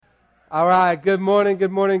All right, good morning,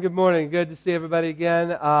 good morning, good morning. Good to see everybody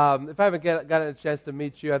again. If I haven't gotten a chance to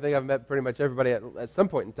meet you, I think I've met pretty much everybody at some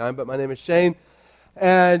point in time, but my name is Shane,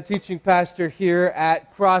 and teaching pastor here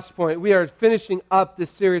at Crosspoint. We are finishing up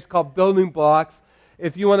this series called Building Blocks.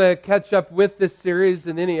 If you want to catch up with this series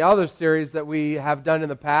and any other series that we have done in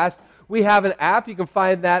the past, we have an app. You can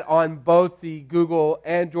find that on both the Google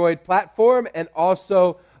Android platform and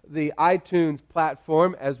also the iTunes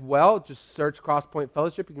platform as well. Just search Crosspoint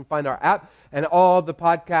Fellowship. You can find our app and all the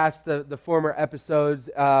podcasts, the former episodes,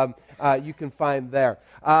 you can find there.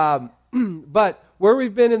 But where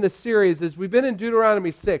we've been in the series is we've been in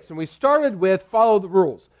Deuteronomy 6, and we started with follow the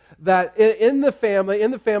rules. That in the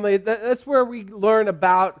family, that's where we learn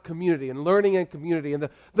about community and learning in community. And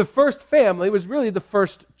the first family was really the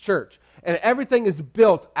first church, and everything is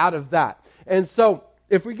built out of that. And so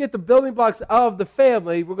if we get the building blocks of the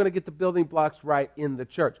family, we're going to get the building blocks right in the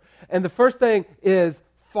church. And the first thing is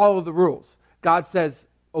follow the rules. God says,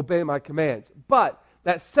 obey my commands. But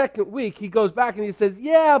that second week, he goes back and he says,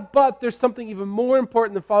 yeah, but there's something even more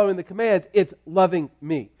important than following the commands. It's loving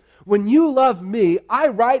me. When you love me, I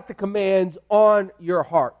write the commands on your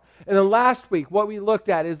heart. And then last week, what we looked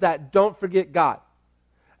at is that don't forget God.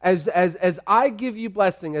 As I give you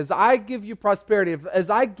blessing, as I give you prosperity, as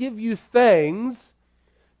I give you things,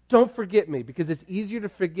 don't forget me, because it's easier to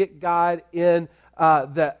forget God in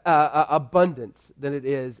the abundance than it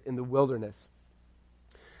is in the wilderness.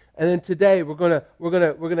 And then today we're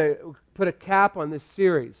gonna put a cap on this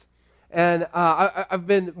series, and I've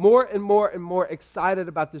been more and more excited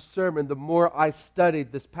about this sermon the more I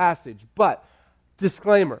studied this passage. But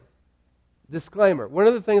disclaimer. One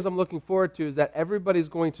of the things I'm looking forward to is that everybody's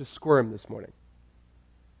going to squirm this morning.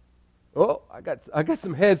 Oh, I got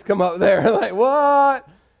some heads come up there like what?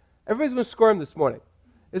 Everybody's going to squirm this morning.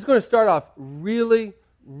 It's going to start off really,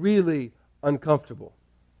 really uncomfortable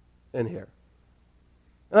in here.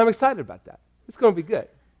 And I'm excited about that. It's going to be good.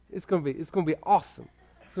 It's going to be awesome.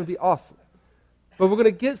 It's going to be awesome. But we're going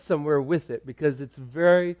to get somewhere with it because it's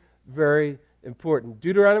very, very important.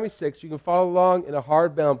 Deuteronomy 6, you can follow along in a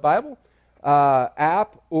hardbound Bible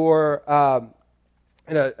app or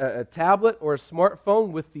in a tablet or a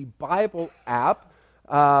smartphone with the Bible app.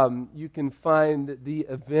 You can find the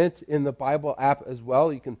event in the Bible app as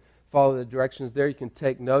well. You can follow the directions there. You can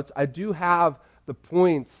take notes. I do have the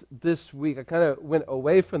points this week. I kind of went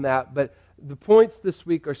away from that, but the points this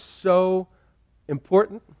week are so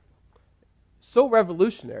important, so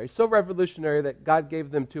revolutionary that God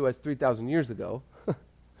gave them to us 3,000 years ago,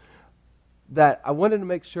 that I wanted to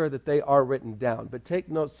make sure that they are written down. But take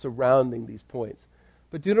notes surrounding these points.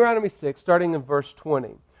 But Deuteronomy 6, starting in verse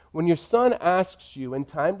 20. When your son asks you in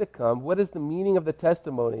time to come, what is the meaning of the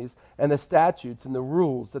testimonies and the statutes and the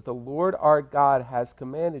rules that the Lord our God has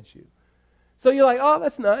commanded you? So you're like, oh,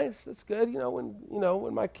 that's nice, that's good.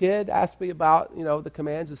 When my kid asks me about, the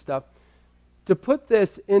commands and stuff. To put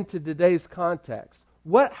this into today's context,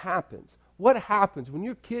 what happens? What happens when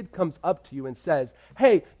your kid comes up to you and says,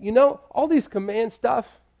 hey, all these command stuff,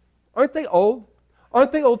 aren't they old?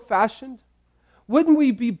 Aren't they old-fashioned? Wouldn't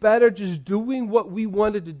we be better just doing what we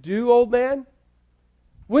wanted to do, old man?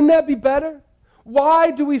 Wouldn't that be better?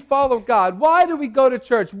 Why do we follow God? Why do we go to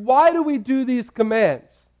church? Why do we do these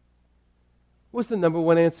commands? What's the number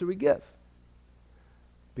one answer we give?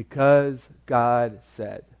 Because God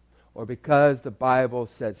said, or because the Bible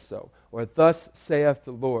said so, or thus saith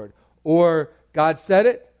the Lord, or God said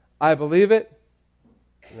it, I believe it,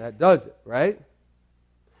 and that does it, right?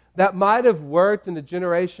 That might have worked in the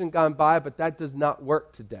generation gone by, but that does not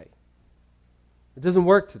work today. It doesn't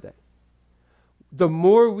work today. The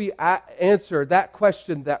more we answer that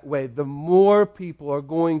question that way, the more people are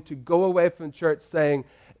going to go away from church saying,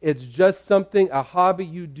 it's just a hobby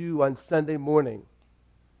you do on Sunday morning,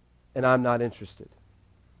 and I'm not interested.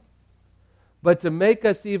 But to make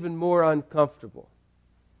us even more uncomfortable,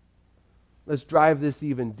 let's drive this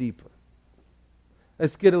even deeper.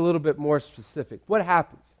 Let's get a little bit more specific. What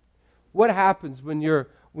happens? What happens when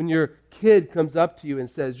your kid comes up to you and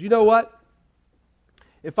says, you know what?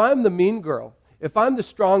 If I'm the mean girl, if I'm the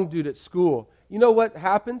strong dude at school, you know what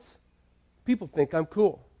happens? People think I'm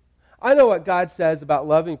cool. I know what God says about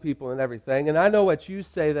loving people and everything, and I know what you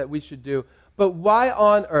say that we should do, but why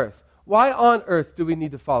on earth do we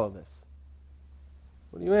need to follow this?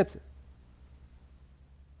 What do you answer?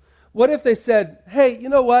 What if they said, hey, you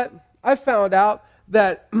know what? I found out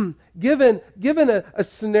that given a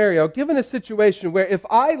scenario, given a situation where if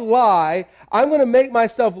I lie, I'm going to make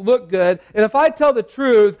myself look good, and if I tell the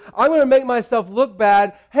truth, I'm going to make myself look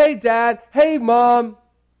bad. Hey, Dad. Hey, Mom.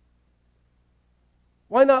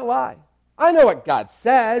 Why not lie? I know what God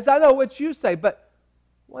says. I know what you say, but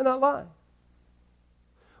Why not lie?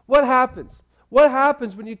 What happens? What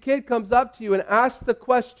happens when your kid comes up to you and asks the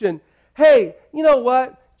question, hey, you know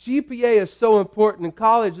what? GPA is so important in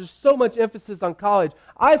college. There's so much emphasis on college.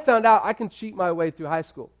 I found out I can cheat my way through high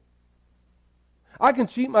school. I can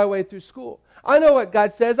cheat my way through school. I know what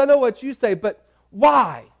God says. I know what you say, but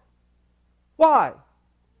why? Why?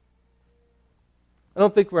 I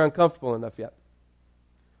don't think we're uncomfortable enough yet.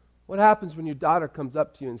 What happens when your daughter comes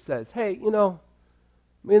up to you and says, hey, you know,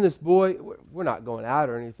 me and this boy, we're not going out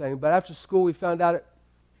or anything, but after school we found out it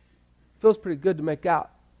feels pretty good to make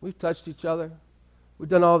out. We've touched each other. We've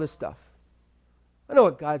done all this stuff. I know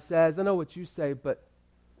what God says. I know what you say, but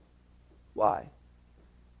why?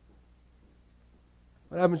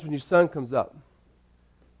 What happens when your son comes up?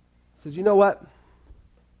 Says, you know what?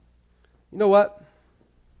 You know what?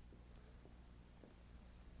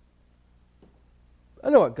 I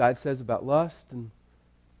know what God says about lust and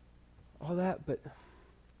all that, but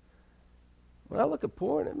when I look at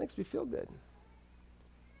porn, it makes me feel good.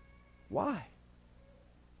 Why?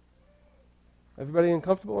 Everybody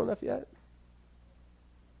uncomfortable enough yet?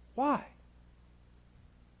 Why?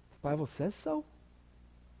 The Bible says so?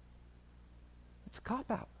 It's a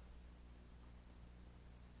cop-out.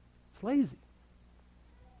 It's lazy.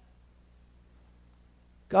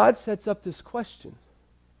 God sets up this question.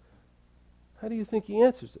 How do you think he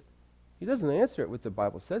answers it? He doesn't answer it with the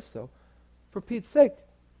Bible says so. For Pete's sake,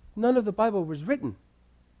 none of the Bible was written.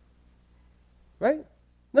 Right?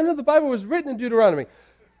 None of the Bible was written in Deuteronomy.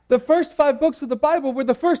 The first 5 books of the Bible were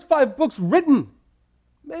the first 5 books written.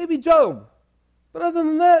 Maybe Job. But other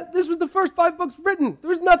than that, this was the first 5 books written. There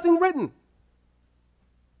was nothing written.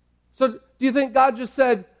 So do you think God just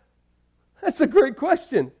said, that's a great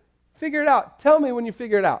question. Figure it out. Tell me when you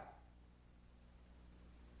figure it out.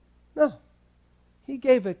 No. He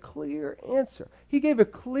gave a clear answer. He gave a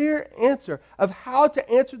clear answer of how to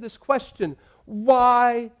answer this question.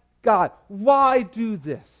 Why God? Why do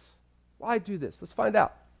this? Why do this? Let's find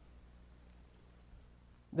out.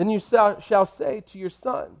 Then you shall say to your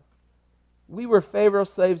son, we were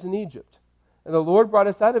Pharaoh's slaves in Egypt, and the Lord brought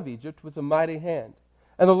us out of Egypt with a mighty hand.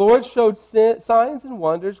 And the Lord showed signs and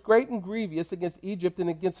wonders, great and grievous, against Egypt and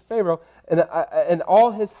against Pharaoh and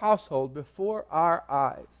all his household before our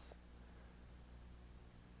eyes.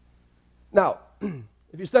 Now,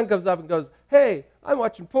 if your son comes up and goes, hey, I'm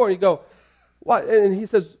watching porn, you go, why? And he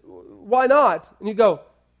says, why not? And you go,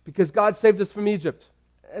 because God saved us from Egypt.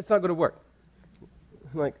 It's not going to work.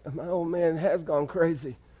 I'm like, my old man has gone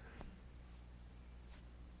crazy.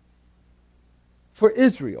 For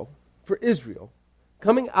Israel,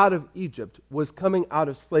 coming out of Egypt was coming out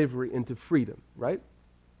of slavery into freedom, right?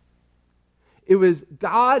 It was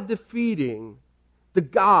God defeating the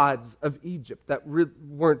gods of Egypt that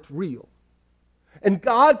weren't real. And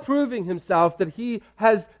God proving himself that he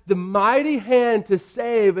has the mighty hand to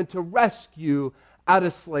save and to rescue out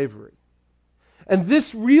of slavery. And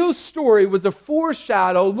this real story was a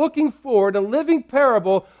foreshadow looking forward, a living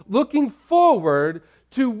parable looking forward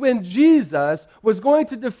to when Jesus was going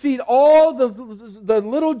to defeat all the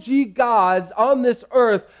little g gods on this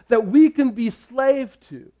earth that we can be slave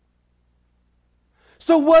to.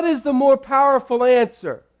 So what is the more powerful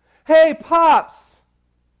answer? Hey, Pops,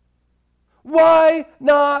 why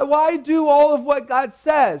not? Why do all of what God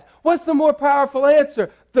says? What's the more powerful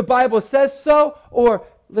answer? The Bible says so? Or,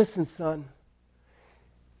 listen, son,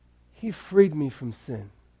 he freed me from sin.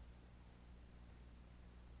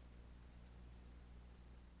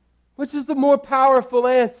 Which is the more powerful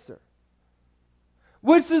answer?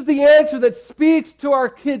 Which is the answer that speaks to our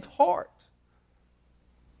kid's heart?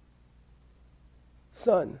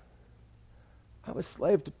 Son, I was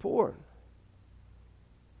slave to porn.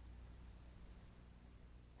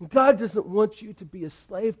 And God doesn't want you to be a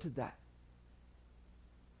slave to that.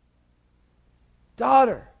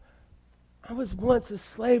 Daughter, I was once a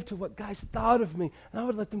slave to what guys thought of me, and I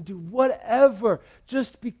would let them do whatever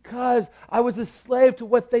just because I was a slave to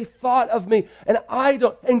what they thought of me,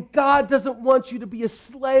 and God doesn't want you to be a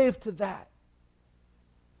slave to that.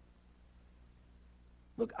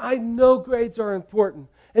 Look, I know grades are important,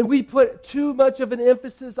 and we put too much of an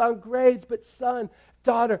emphasis on grades, but son,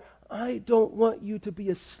 daughter, I don't want you to be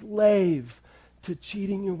a slave to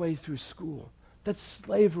cheating your way through school. That's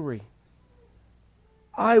slavery.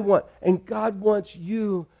 And God wants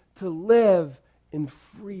you to live in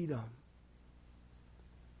freedom.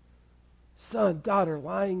 Son, daughter,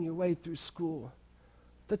 lying your way through school,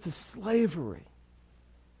 that's a slavery.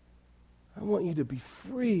 I want you to be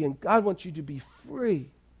free, and God wants you to be free.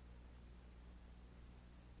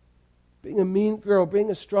 Being a mean girl,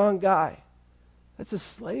 being a strong guy, that's a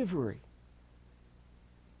slavery.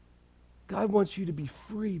 God wants you to be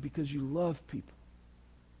free because you love people.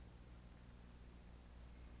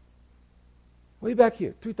 Way back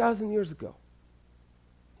here, 3,000 years ago.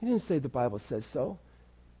 He didn't say the Bible says so.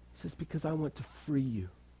 He says, because I want to free you.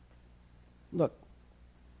 Look,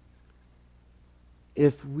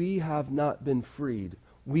 if we have not been freed,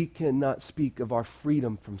 we cannot speak of our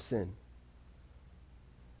freedom from sin.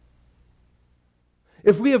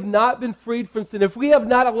 If we have not been freed from sin, if we have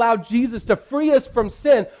not allowed Jesus to free us from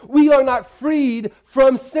sin, we are not freed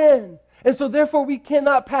from sin. And so therefore we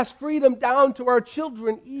cannot pass freedom down to our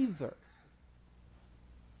children either.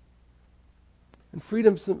 And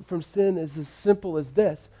freedom from sin is as simple as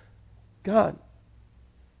this. God,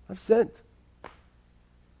 I've sinned.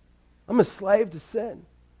 I'm a slave to sin.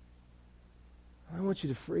 I want you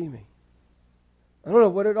to free me. I don't know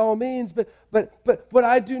what it all means, but what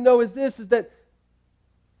I do know is this, is that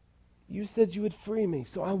you said you would free me,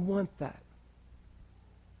 so I want that.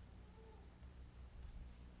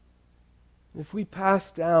 If we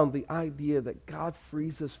pass down the idea that God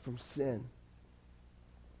frees us from sin,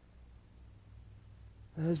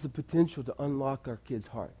 that has the potential to unlock our kids'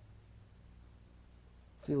 heart.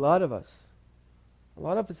 See, a lot of us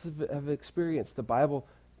have experienced, the Bible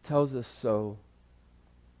tells us so,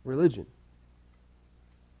 religion.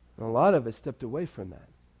 And a lot of us stepped away from that.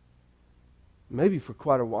 Maybe for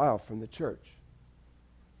quite a while from the church.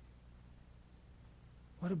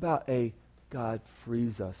 What about a God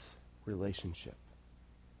frees us relationship?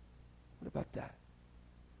 What about that?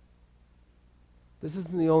 This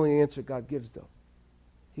isn't the only answer God gives, though.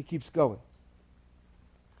 He keeps going.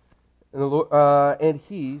 And the Lord,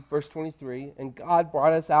 verse 23, and God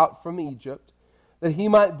brought us out from Egypt, that He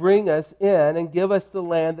might bring us in and give us the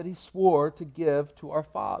land that He swore to give to our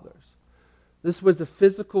fathers. This was a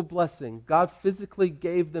physical blessing. God physically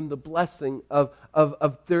gave them the blessing of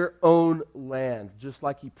their own land, just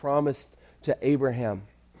like He promised to Abraham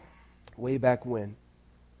way back when.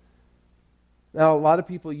 Now, a lot of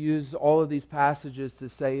people use all of these passages to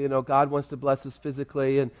say, God wants to bless us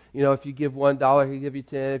physically, and, if you give $1, He'll give you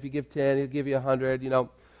 10. If you give 10, He'll give you 100,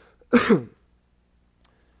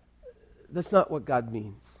 That's not what God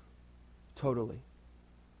means, totally.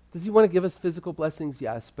 Does He want to give us physical blessings?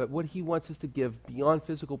 Yes, but what He wants us to give beyond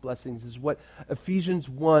physical blessings is what Ephesians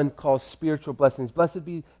 1 calls spiritual blessings. Blessed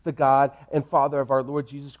be the God and Father of our Lord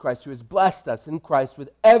Jesus Christ, who has blessed us in Christ with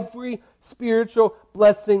every spiritual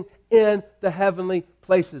blessing in the heavenly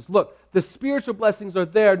places. Look, the spiritual blessings are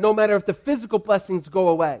there no matter if the physical blessings go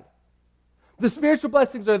away. The spiritual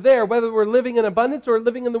blessings are there whether we're living in abundance or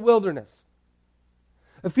living in the wilderness.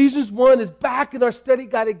 Ephesians 1 is back in our study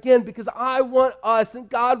guide again because I want us and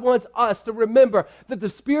God wants us to remember that the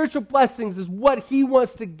spiritual blessings is what He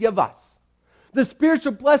wants to give us. The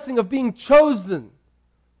spiritual blessing of being chosen.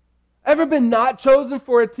 Ever been not chosen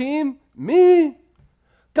for a team? Me.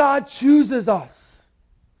 God chooses us.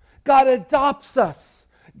 God adopts us.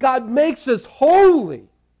 God makes us holy.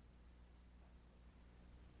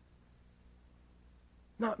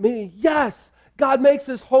 Not me. Yes, God makes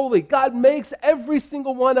us holy. God makes every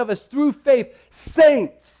single one of us through faith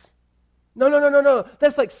saints. No.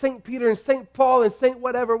 That's like St. Peter and St. Paul and St.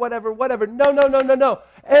 whatever. No.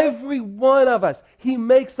 Every one of us, He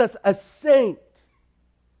makes us a saint.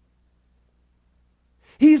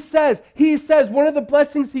 He says, one of the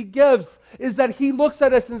blessings He gives is that He looks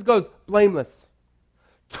at us and goes, blameless.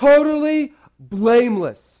 Totally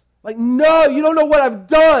blameless. Like, no, you don't know what I've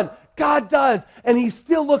done. God does. And He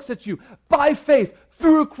still looks at you by faith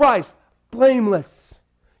through Christ, blameless.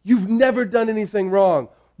 You've never done anything wrong.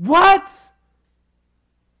 What?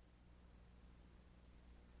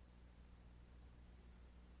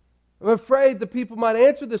 I'm afraid the people might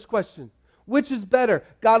answer this question. Which is better?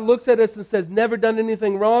 God looks at us and says, never done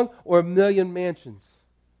anything wrong, or a million mansions?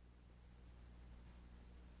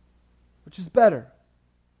 Which is better?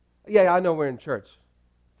 Yeah, I know we're in church.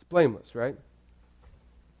 It's blameless, right?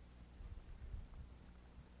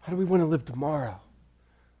 How do we want to live tomorrow?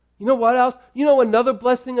 You know what else? You know another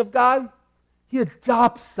blessing of God? He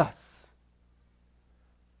adopts us.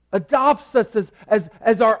 Adopts us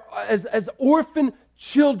as orphan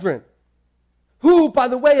children. Who, by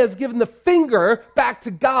the way, has given the finger back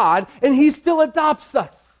to God, and He still adopts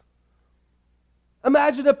us.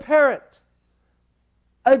 Imagine a parent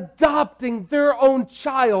adopting their own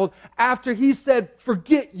child after He said,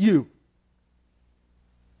 forget you.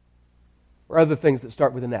 Or other things that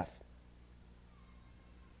start with an F.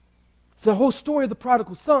 It's the whole story of the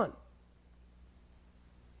prodigal son.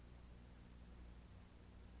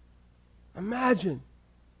 Imagine.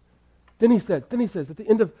 Then he says at the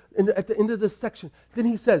end of this section, then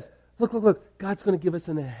He says, look, God's going to give us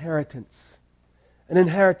an inheritance. An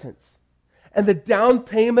inheritance. And the down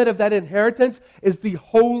payment of that inheritance is the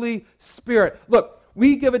Holy Spirit. Look,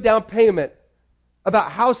 we give a down payment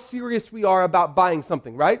about how serious we are about buying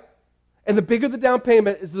something, right? And the bigger the down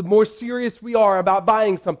payment is, the more serious we are about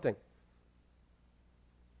buying something.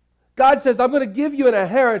 God says, I'm going to give you an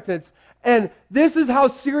inheritance, and this is how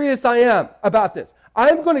serious I am about this.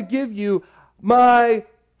 I'm going to give you my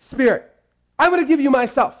Spirit. I'm going to give you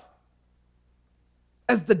myself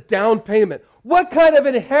as the down payment. What kind of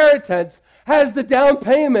inheritance has the down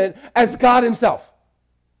payment as God Himself?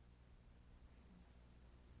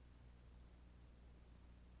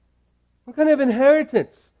 What kind of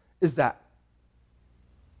inheritance is that?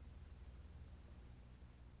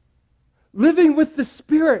 Living with the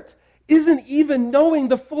Spirit isn't even knowing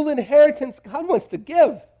the full inheritance God wants to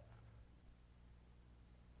give.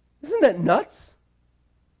 Isn't that nuts?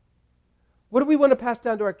 What do we want to pass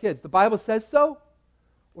down to our kids? The Bible says so?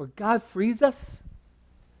 Or God frees us?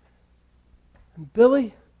 And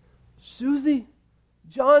Billy, Susie,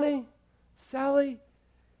 Johnny, Sally,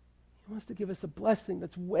 He wants to give us a blessing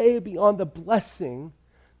that's way beyond the blessing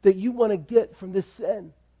that you want to get from this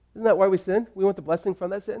sin. Isn't that why we sin? We want the blessing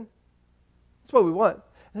from that sin? That's what we want.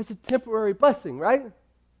 And it's a temporary blessing, right?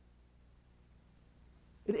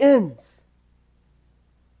 It ends.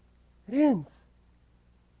 It ends.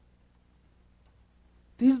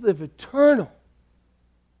 These live eternal.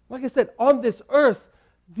 Like I said, on this earth,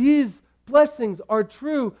 these blessings are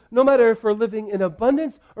true no matter if we're living in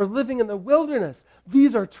abundance or living in the wilderness.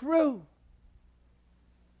 These are true.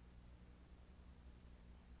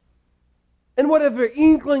 And whatever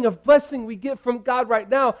inkling of blessing we get from God right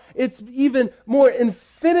now, it's even more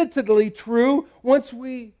infinitely true once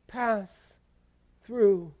we pass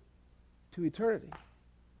through to eternity.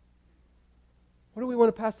 What do we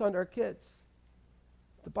want to pass on to our kids?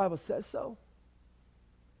 The Bible says so.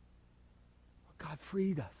 God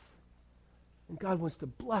freed us. And God wants to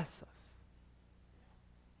bless us.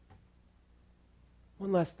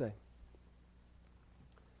 One last thing.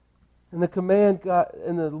 And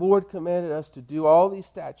the Lord commanded us to do all these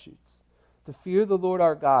statutes, to fear the Lord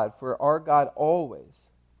our God, for our God always,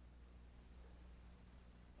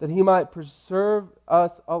 that He might preserve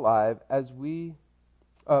us alive as we,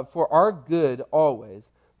 for our good always,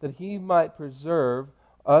 that He might preserve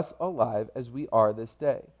us alive as we are this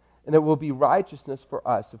day. And it will be righteousness for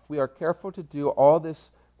us if we are careful to do all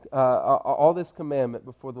this commandment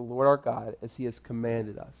before the Lord our God as He has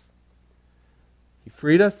commanded us. He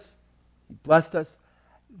freed us. He blessed us.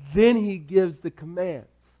 Then He gives the commands.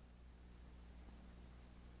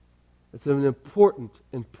 It's an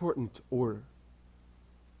important order.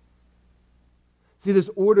 See, this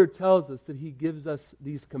order tells us that He gives us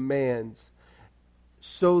these commands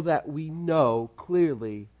so that we know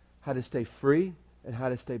clearly how to stay free and how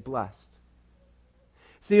to stay blessed.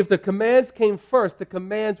 See, if the commands came first, the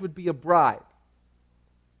commands would be a bribe.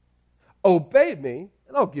 Obey me,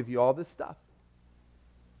 and I'll give you all this stuff.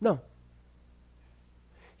 No.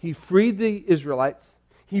 He freed the Israelites.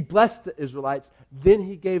 He blessed the Israelites. Then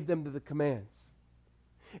He gave them the commands.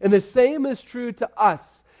 And the same is true to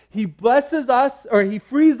us. He blesses us, or He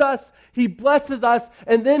frees us, He blesses us,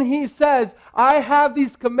 and then He says, I have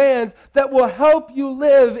these commands that will help you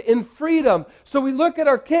live in freedom. So we look at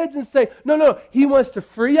our kids and say, no, He wants to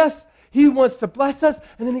free us, He wants to bless us,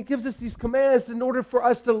 and then He gives us these commands in order for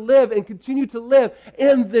us to live and continue to live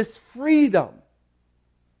in this freedom.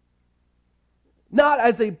 Not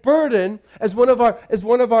as a burden, as one of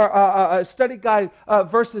our study guide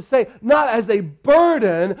verses say, not as a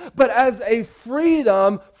burden, but as a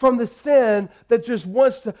freedom from the sin that just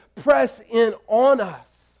wants to press in on us.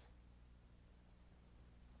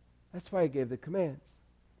 That's why He gave the commands.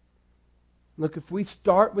 Look, if we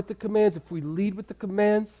start with the commands, if we lead with the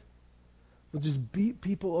commands, we'll just beat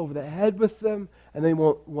people over the head with them, and they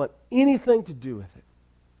won't want anything to do with it.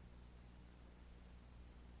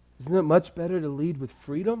 Isn't it much better to lead with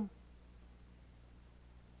freedom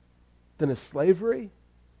than a slavery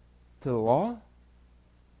to the law?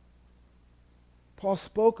 Paul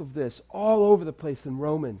spoke of this all over the place in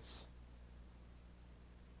Romans.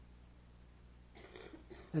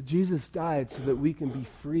 That Jesus died so that we can be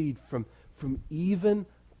freed from even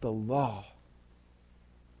the law.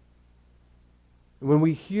 And when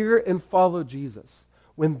we hear and follow Jesus,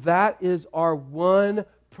 when that is our one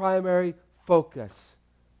primary focus,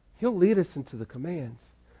 He'll lead us into the commands,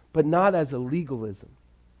 but not as a legalism,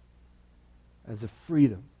 as a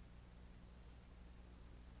freedom.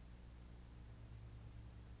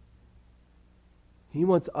 He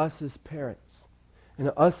wants us as parents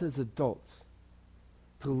and us as adults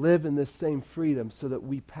to live in this same freedom so that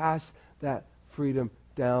we pass that freedom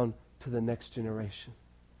down to the next generation.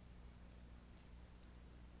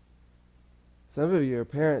 Some of you are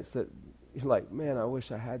parents that you're like, man, I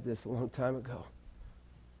wish I had this a long time ago.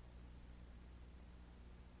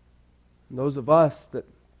 And those of us that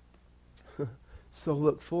so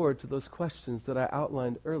look forward to those questions that I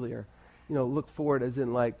outlined earlier. Look forward as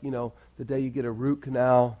in the day you get a root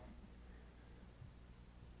canal,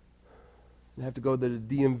 you have to go to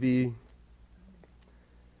the DMV,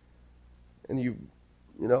 and you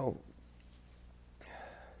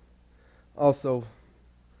also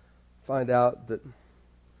find out that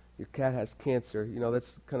your cat has cancer.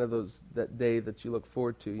 That's kind of that day that you look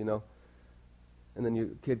forward to, And then your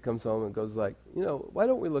kid comes home and goes like, why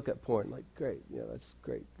don't we look at porn? Like, great, that's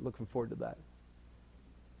great. Looking forward to that.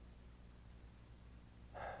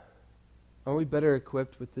 Are we better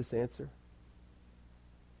equipped with this answer?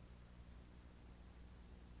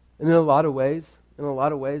 And in a lot of ways,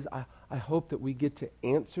 I hope that we get to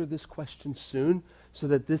answer this question soon so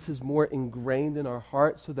that this is more ingrained in our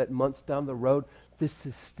heart so that months down the road, this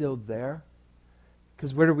is still there.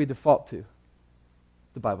 Because where do we default to?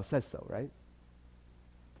 The Bible says so, right?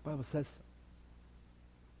 The Bible says so.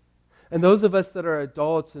 And those of us that are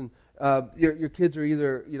adults and your kids are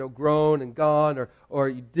either grown and gone, or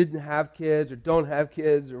you didn't have kids or don't have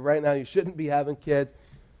kids, or right now you shouldn't be having kids.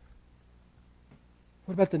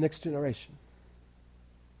 What about the next generation?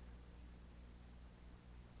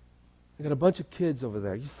 I got a bunch of kids over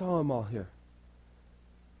there. You saw them all here.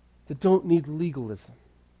 That don't need legalism.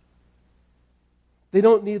 They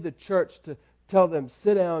don't need the church to tell them,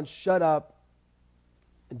 sit down, shut up,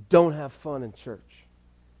 and don't have fun in church.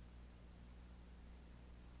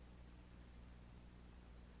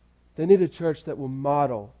 They need a church that will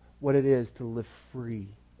model what it is to live free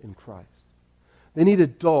in Christ. They need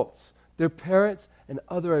adults, their parents and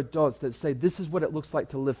other adults that say, this is what it looks like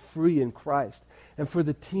to live free in Christ. And for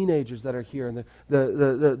the teenagers that are here and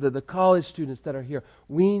the college students that are here,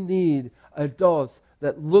 we need adults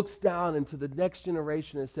that looks down into the next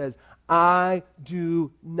generation and says, I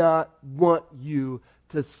do not want you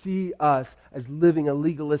to see us as living a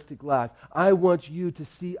legalistic life. I want you to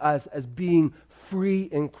see us as being free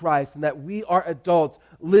in Christ, and that we are adults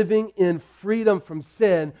living in freedom from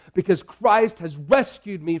sin because Christ has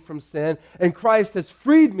rescued me from sin and Christ has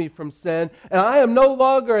freed me from sin, and I am no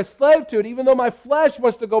longer a slave to it. Even though my flesh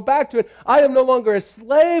wants to go back to it, I am no longer a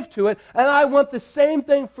slave to it, and I want the same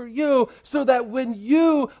thing for you, so that when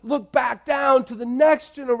you look back down to the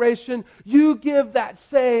next generation, you give that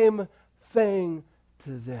same thing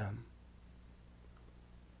to them.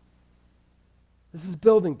 This is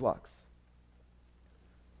building blocks.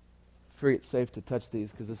 I figure it's safe to touch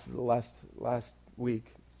these because this is the last week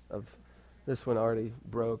of this one already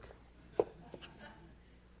broke.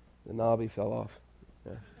 The knobby fell off.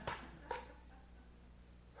 Yeah.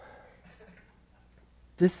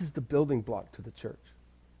 This is the building block to the church.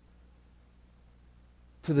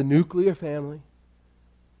 To the nuclear family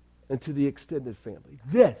and to the extended family.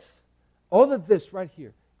 All of this right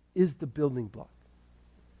here is the building block.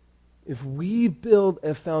 If we build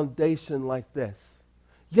a foundation like this,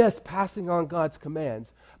 yes, passing on God's commands,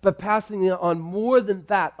 but passing on more than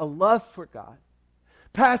that, a love for God.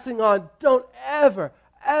 Passing on, don't ever,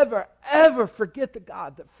 ever, ever forget the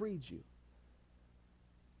God that freed you.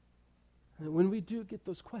 And when we do get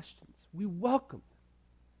those questions, we welcome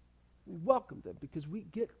them. We welcome them because we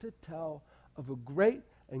get to tell of a great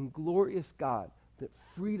and glorious God that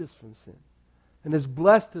freed us from sin and has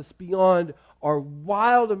blessed us beyond our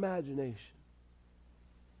wild imagination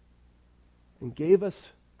and gave us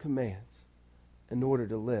commands in order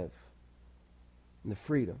to live in the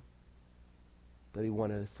freedom that He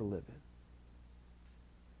wanted us to live in.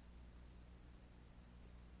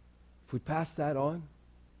 If we pass that on,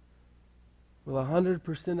 will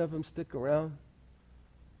 100% of them stick around?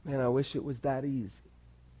 Man, I wish it was that easy.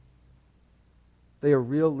 They are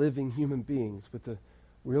real living human beings with a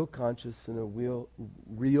real conscience and a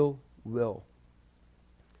real will.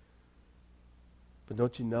 But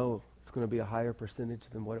don't you know it's going to be a higher percentage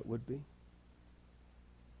than what it would be?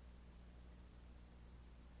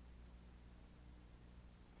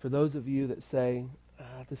 For those of you that say,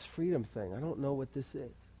 this freedom thing, I don't know what this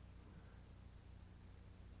is.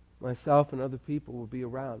 Myself and other people will be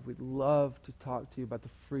around. We'd love to talk to you about the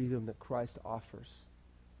freedom that Christ offers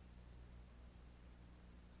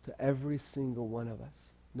to every single one of us,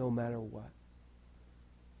 no matter what.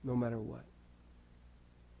 No matter what.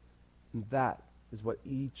 And that is what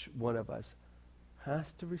each one of us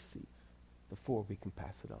has to receive before we can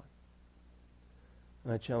pass it on.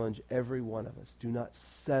 And I challenge every one of us, do not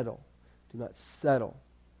settle. Do not settle,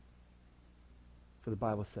 for the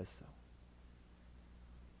Bible says so.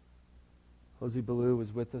 Jose Ballou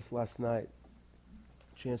was with us last night.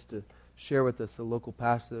 Chance to share with us, a local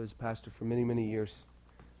pastor that was pastor for many, many years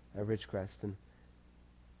at Ridgecrest. And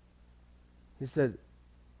he said,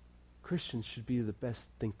 Christians should be the best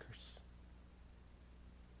thinkers.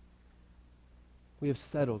 We have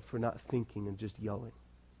settled for not thinking and just yelling.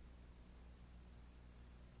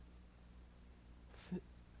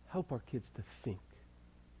 Help our kids to think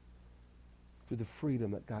through the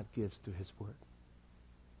freedom that God gives through His Word.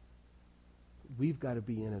 We've got to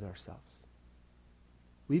be in it ourselves.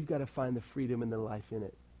 We've got to find the freedom and the life in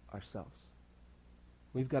it ourselves.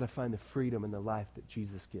 We've got to find the freedom and the life that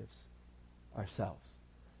Jesus gives ourselves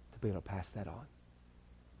to be able to pass that on.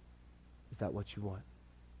 Is that what you want?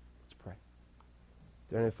 Let's pray.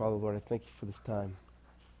 Dear Heavenly Father, Lord, I thank you for this time.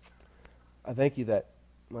 I thank you that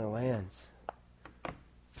my lands,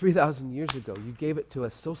 3,000 years ago, you gave it to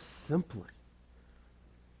us so simply.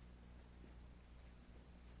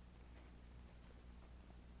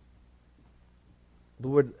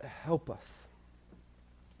 Lord, help us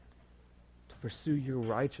to pursue your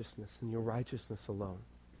righteousness and your righteousness alone.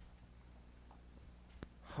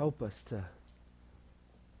 Help us to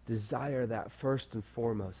desire that first and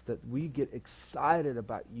foremost, that we get excited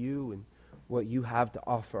about you and what you have to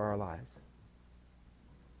offer our lives.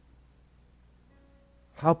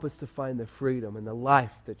 Help us to find the freedom and the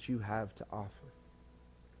life that you have to offer.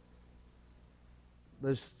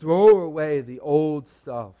 Let's throw away the old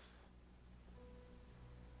stuff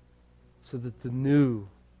so that the new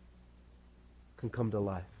can come to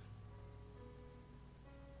life.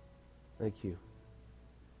 Thank you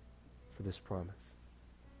for this promise.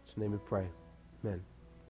 In your name we pray. Amen.